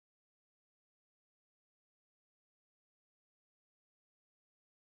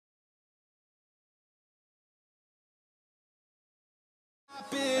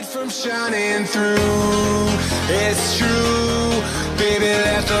it from shining through. It's true, baby,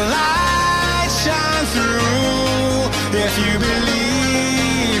 let the light shine through. If you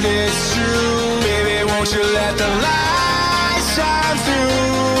believe it's true, baby, won't you let the light shine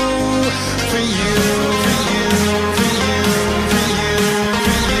through for you, for you, for you, for you, for you, for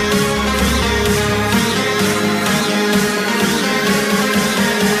you, for you,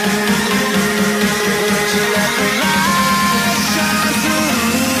 won't you let the light shine through?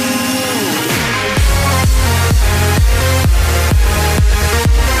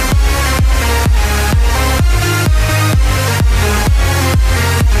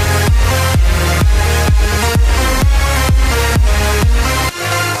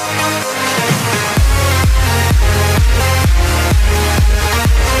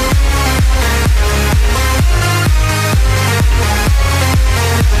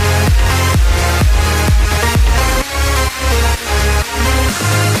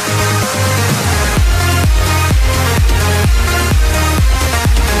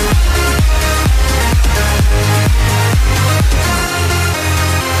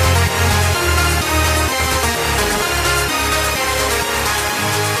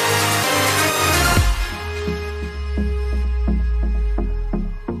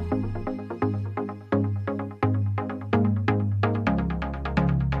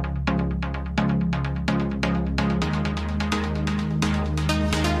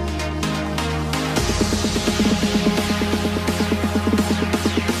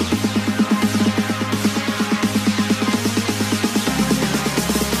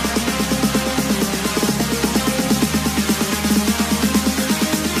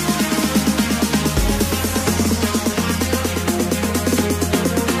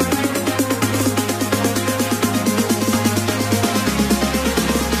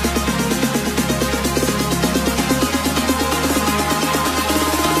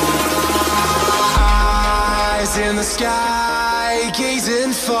 In the sky,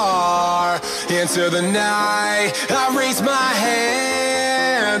 gazing far into the night, I raise my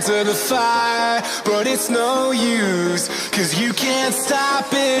hand to the fire, but it's no use, 'cause you can't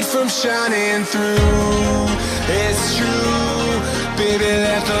stop it from shining through. It's true, baby,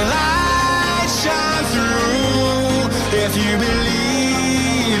 let the light shine through. If you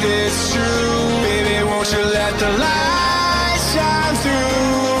believe it's true, baby, won't you let the light shine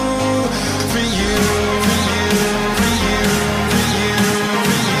through for you.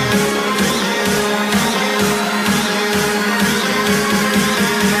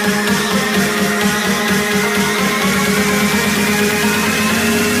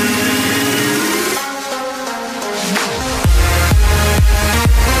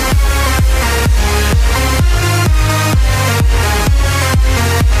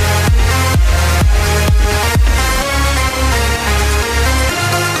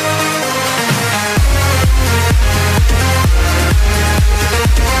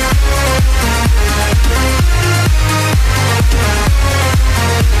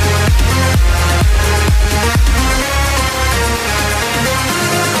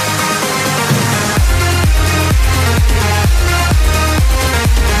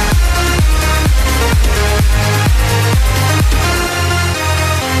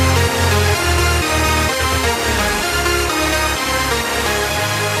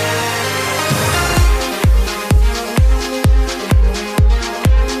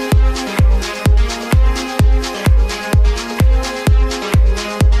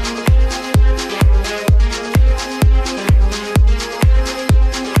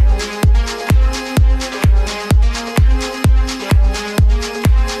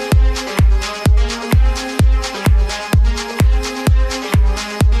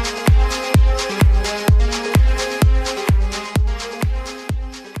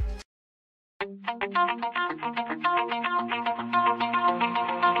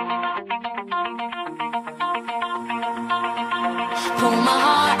 Pull my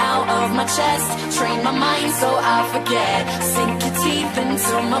heart out of my chest, train my mind so I forget. Sink your teeth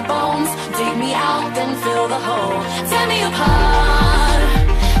into my bones, dig me out, then fill the hole. Tear me apart,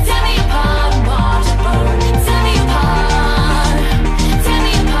 and watch it burn. Tear me apart,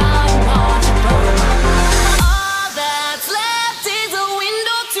 and watch it burn. All that's left is a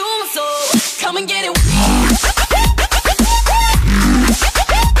window to my soul. Come and get it.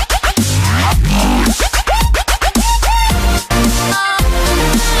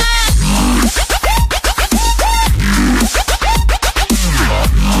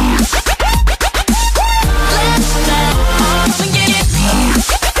 Come and get it.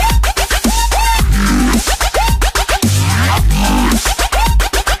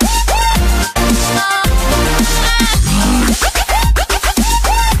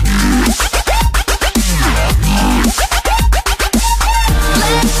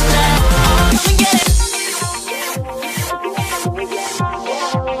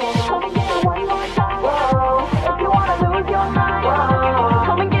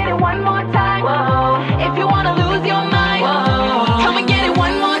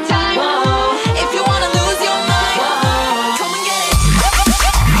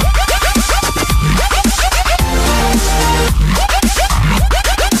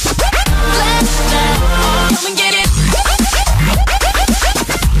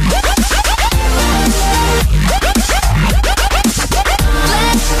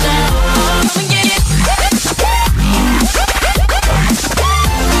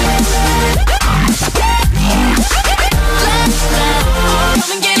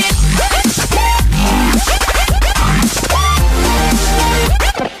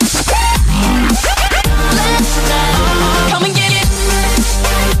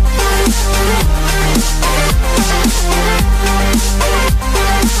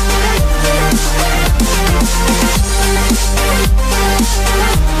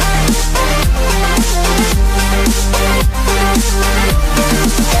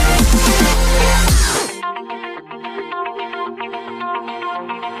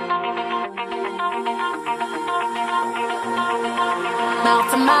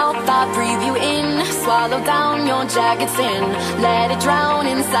 Mouth to mouth, I breathe you in. Swallow down your jagged sin. Let it drown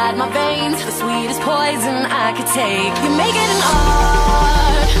inside my veins. The sweetest poison I could take. You make it an art.